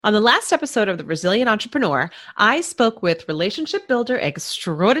On the last episode of The Resilient Entrepreneur, I spoke with relationship builder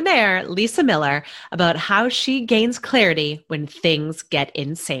extraordinaire Lisa Miller about how she gains clarity when things get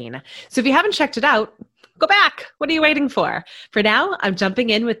insane. So if you haven't checked it out, go back. What are you waiting for? For now, I'm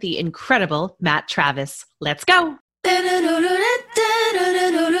jumping in with the incredible Matt Travis. Let's go.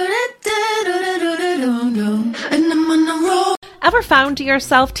 Ever found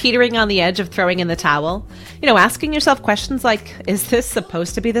yourself teetering on the edge of throwing in the towel? Asking yourself questions like, is this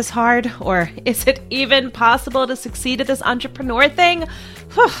supposed to be this hard? Or is it even possible to succeed at this entrepreneur thing?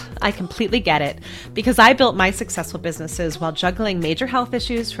 Whew, I completely get it, because I built my successful businesses while juggling major health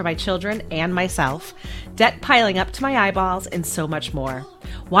issues for my children and myself, debt piling up to my eyeballs, and so much more.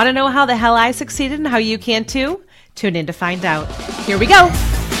 Want to know how the hell I succeeded and how you can too? Tune in to find out. Here we go.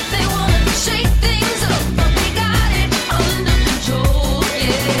 They want to shake things up, but we got it under control,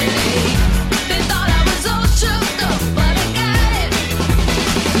 yeah. They thought I was all shook up, but I got it.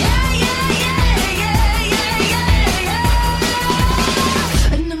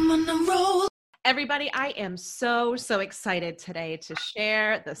 Yeah. And I'm on the roll. Everybody, I am so excited today to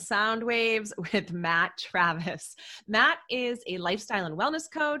share the sound waves with Matt Travis. Matt is a lifestyle and wellness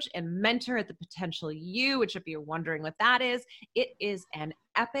coach and mentor at the Potential You, which if you're wondering what that is, it is an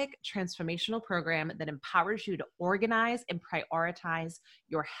epic transformational program that empowers you to organize and prioritize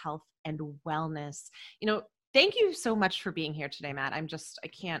your health and wellness. Thank you so much for being here today, Matt. I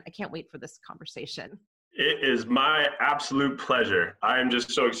can't wait for this conversation. It is my absolute pleasure. I am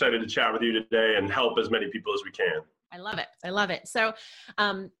just so excited to chat with you today and help as many people as we can. I love it. So,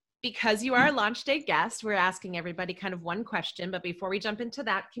 because you are a launch day guest, we're asking everybody kind of one question, but before we jump into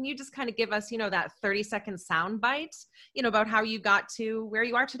that, can you just kind of give us, that 30-second sound bite, about how you got to where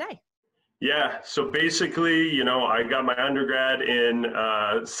you are today? Yeah. So basically, I got my undergrad in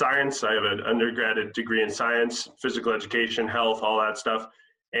science. I have an undergraduate degree in science, physical education, health, all that stuff.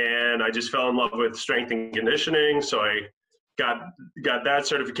 And I just fell in love with strength and conditioning. So I got that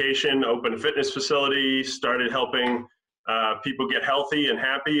certification, opened a fitness facility, started helping people get healthy and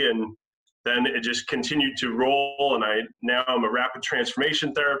happy. And then it just continued to roll. And now I'm a rapid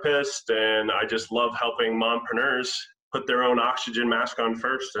transformation therapist. And I just love helping mompreneurs put their own oxygen mask on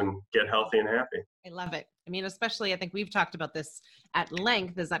first and get healthy and happy. I love it. Especially, I think we've talked about this at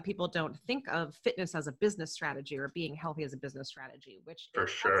length, is that people don't think of fitness as a business strategy or being healthy as a business strategy, which for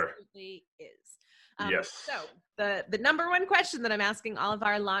sure absolutely is. Yes. So the number one question that I'm asking all of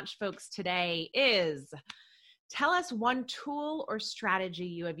our launch folks today is, tell us one tool or strategy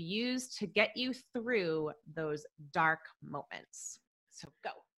you have used to get you through those dark moments. So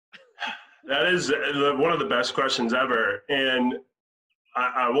go. That is one of the best questions ever. And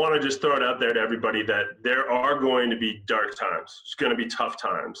I want to just throw it out there to everybody that there are going to be dark times. It's going to be tough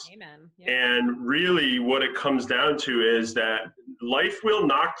times. Amen. Yep. And really what it comes down to is that life will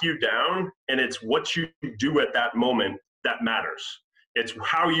knock you down, and it's what you do at that moment that matters. It's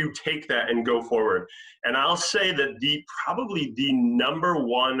how you take that and go forward. And I'll say that probably the number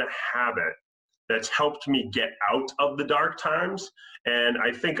one habit that's helped me get out of the dark times. And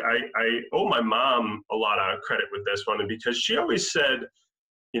I think I owe my mom a lot of credit with this one, because she always said,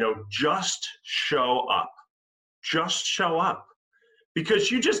 just show up. Just show up.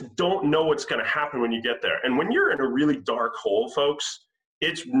 Because you just don't know what's going to happen when you get there. And when you're in a really dark hole, folks,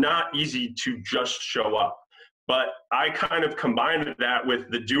 it's not easy to just show up. But I kind of combined that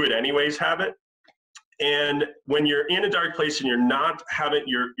with the do it anyways habit. And when you're in a dark place and you're in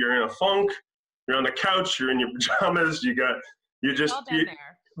a funk, you're on the couch, you're in your pajamas,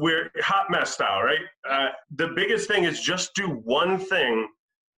 we're hot mess style, right? The biggest thing is just do one thing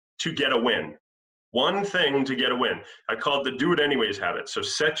to get a win. One thing to get a win. I call it the do it anyways habit. So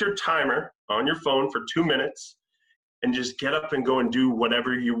set your timer on your phone for 2 minutes and just get up and go and do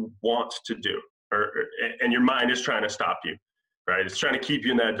whatever you want to do. And your mind is trying to stop you, right? It's trying to keep you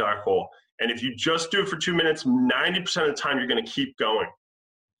in that dark hole. And if you just do it for 2 minutes, 90% of the time you're going to keep going.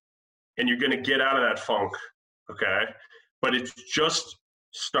 And you're going to get out of that funk, okay? But it's just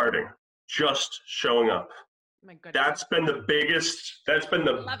starting, just showing up. My goodness. That's been the biggest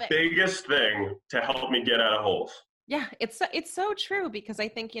thing to help me get out of holes. Yeah, it's so true, because I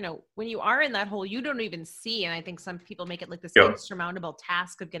think, when you are in that hole, you don't even see. And I think some people make it like this insurmountable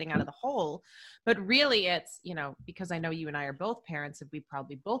task of getting out of the hole. But really it's, because I know you and I are both parents, and we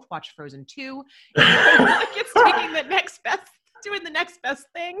probably both watched Frozen 2. It's taking the next best doing the next best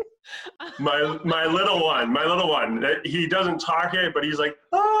thing. My little one, he doesn't talk it, but he's like,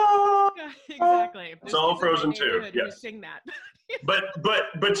 oh. Yeah, exactly. It's all Frozen too. Yes. Sing that.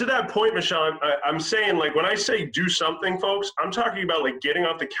 But to that point, Michelle, I'm saying, like, when I say do something, folks, I'm talking about like getting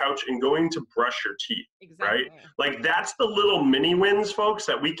off the couch and going to brush your teeth, exactly. Right? Like, that's the little mini wins, folks,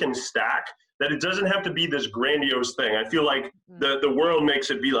 that we can stack, that it doesn't have to be this grandiose thing. I feel like the world makes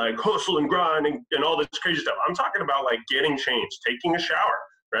it be like hustle and grind and all this crazy stuff. I'm talking about like getting changed, taking a shower,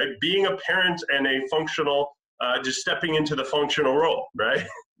 right? Being a parent and a functional, just stepping into the functional role, right?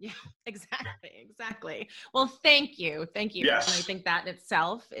 Yeah, exactly. Well, thank you. Yes. And I think that in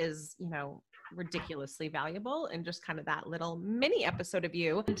itself is, ridiculously valuable, and just kind of that little mini episode of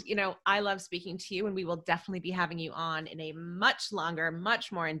you. And, I love speaking to you, and we will definitely be having you on in a much longer,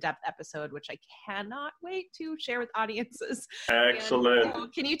 much more in-depth episode, which I cannot wait to share with audiences. Excellent.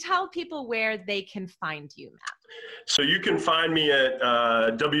 And, can you tell people where they can find you, Matt? So you can find me at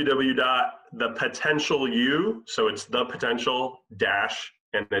www.thepotentialyou. So it's the potential dash,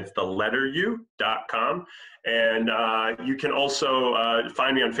 and it's the letter u.com. And you can also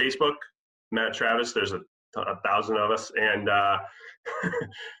find me on Facebook, Matt Travis. There's a 1,000 of us. And I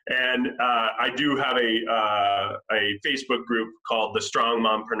do have a Facebook group called the Strong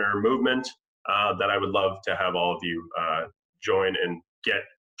Mompreneur Movement that I would love to have all of you join and get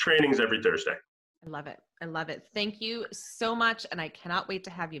trainings every Thursday. I love it. Thank you so much. And I cannot wait to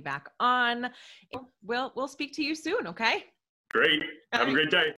have you back on. We'll speak to you soon. Okay. Great. Have a great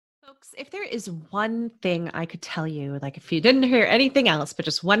day. Folks, if there is one thing I could tell you, like if you didn't hear anything else, but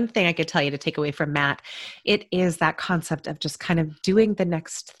just one thing I could tell you to take away from Matt, it is that concept of just kind of doing the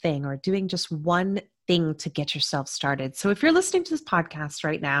next thing, or doing just one thing to get yourself started. So if you're listening to this podcast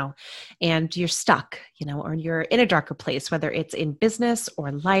right now and you're stuck, or you're in a darker place, whether it's in business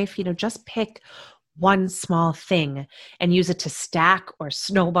or life, just pick one small thing and use it to stack or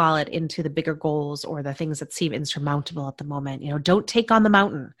snowball it into the bigger goals or the things that seem insurmountable at the moment. Don't take on the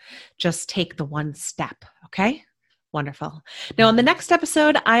mountain, just take the one step. Okay. Wonderful. Now, on the next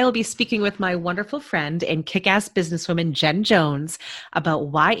episode, I'll be speaking with my wonderful friend and kick-ass businesswoman, Jen Jones, about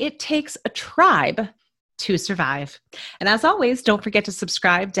why it takes a tribe to survive. And as always, don't forget to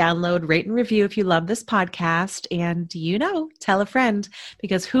subscribe, download, rate, and review if you love this podcast. And tell a friend,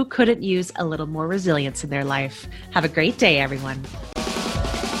 because who couldn't use a little more resilience in their life? Have a great day, everyone.